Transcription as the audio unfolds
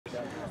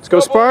Let's go,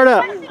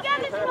 Sparta!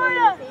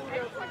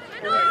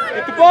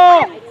 Get the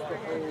ball!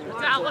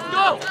 Let's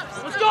go!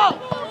 Let's go!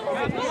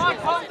 Come on,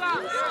 calm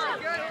down!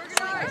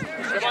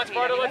 Come on,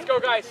 Sparta, let's go,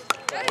 guys!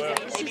 We're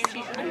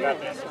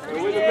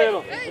in the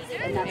middle.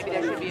 Maybe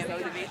there should be a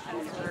motivation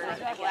for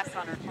less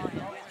on our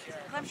client.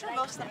 I'm sure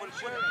most of them would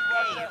pay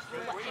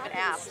or even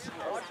ask.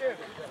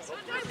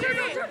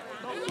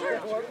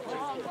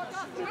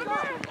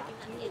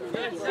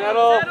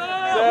 Settle,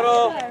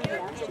 settle.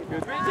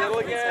 Good, settle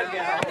again.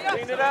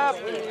 Clean it up.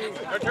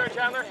 Your turn,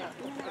 Chandler.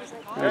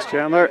 Nice,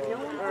 Chandler.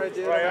 All right,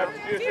 dude.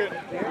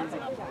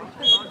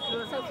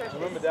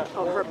 Remember that.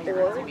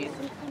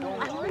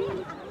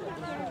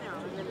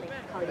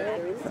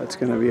 That's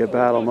going to be a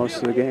battle most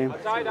of the game.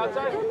 Outside,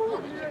 outside.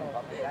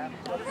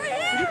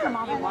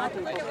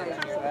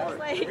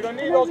 We don't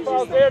need those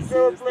fouls there,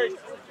 Trevor, please.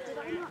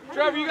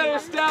 Trevor, you got to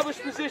establish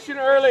position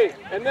early,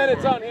 and then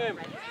it's on him.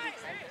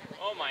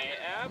 Oh, my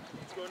ab.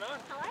 What's going on?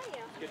 How are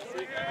you? Good to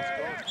see you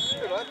guys.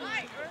 Good, bud.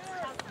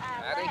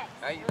 Addy,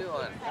 how you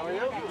doing? How are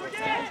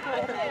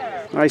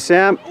you? Nice,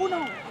 Sam.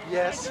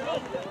 Yes. All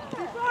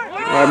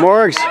right,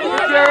 Morgs.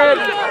 Jared.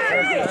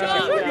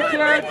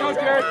 Jared, go,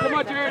 Jared. Come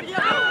on, Jared.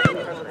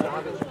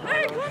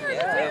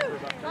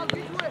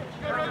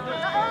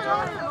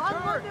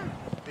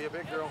 Be a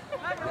big girl.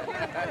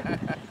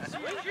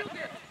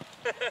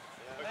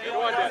 Good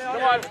one, Des.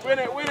 Come on, win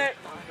it, win it.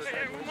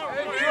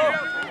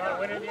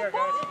 Win it here,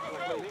 guys.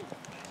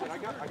 I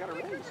got a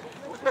raise.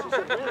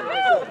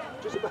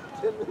 Just about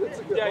 10 minutes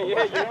ago. Yeah,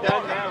 you're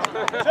done now.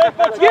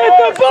 Get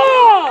the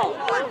ball!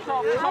 I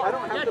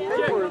don't have to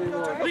pay for it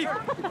anymore.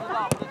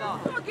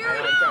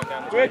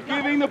 Quit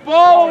giving the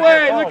ball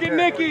away. Look at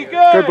Nikki.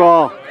 Good. Good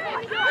ball.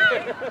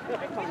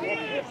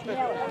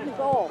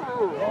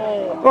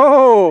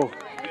 Oh!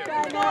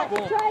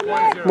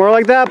 More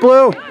like that,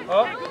 Blue.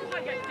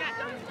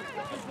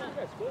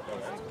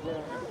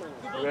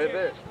 Right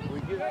there. We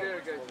get there,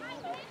 guys.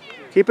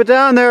 Keep it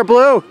down there,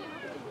 Blue.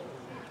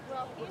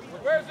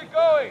 Where's it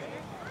going?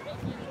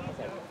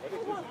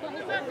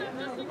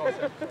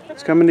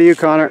 It's coming to you,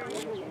 Connor.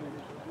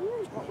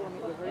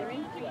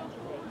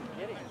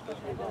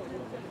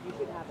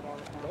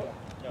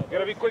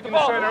 Gotta be quick in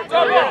the center.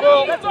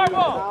 That's our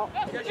ball.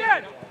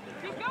 Jen,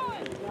 keep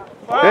going.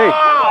 Hey.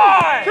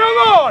 Come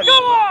on!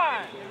 Come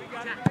on!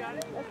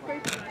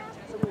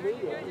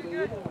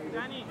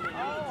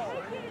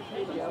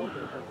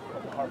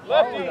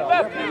 Lefty,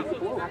 lefty.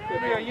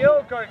 Give me a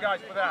yellow card,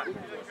 guys, for that.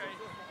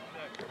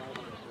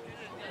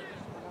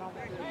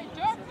 Hey,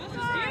 Jeff, this is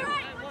you.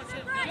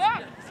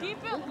 Jeff, keep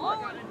it low.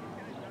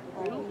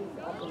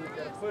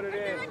 Put it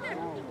in.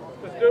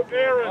 Let's do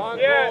Aaron. On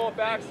goal,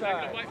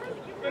 backside. You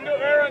can do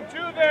Aaron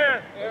too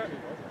there.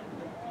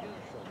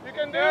 You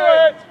can do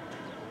it.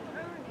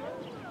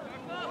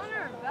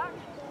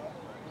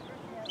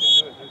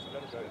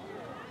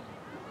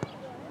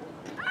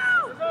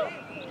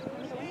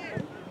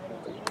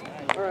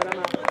 All right, I'm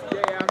out.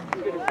 Yeah,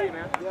 good to see you,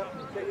 man. Yep.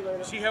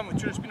 See how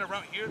much it's been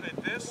around here like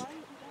this? Do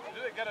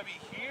they gotta be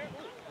here?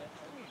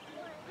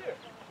 Here.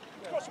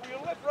 Of course,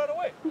 we'll lift right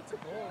away. That's a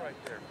goal right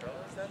there,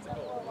 fellas. That's a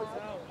goal.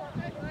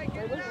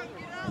 Get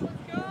out,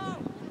 let's go.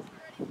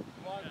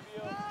 Come on,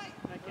 Field.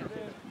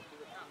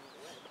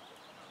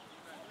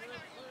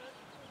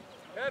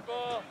 Head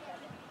ball.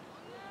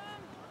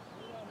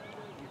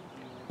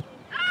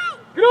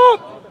 Get up!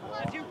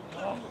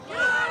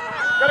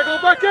 Gotta go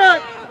back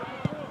in!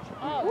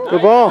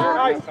 Good ball.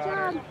 Nice.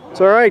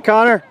 It's all right,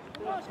 Connor.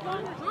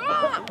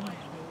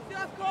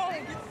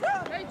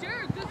 Hey,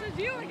 Jared, this is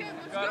you again.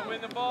 Let's Gotta go.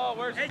 win the ball.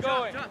 Where's it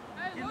going?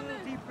 Hey, London.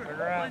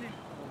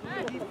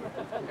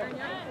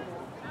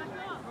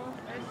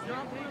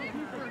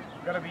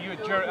 Gotta be you,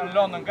 Jared, and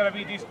London. Gotta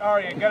be this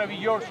area. Gotta be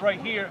yours right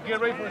here. Get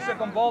ready for the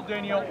second ball,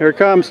 Daniel. Here it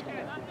comes.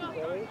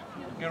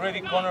 Get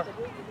ready, Connor.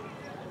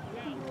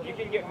 You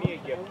can get me a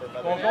gift for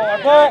Go, go, our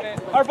ball!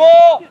 Our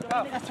ball!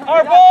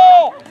 Our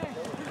ball!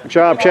 Good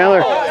job,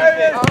 Chandler.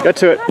 Get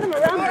to it.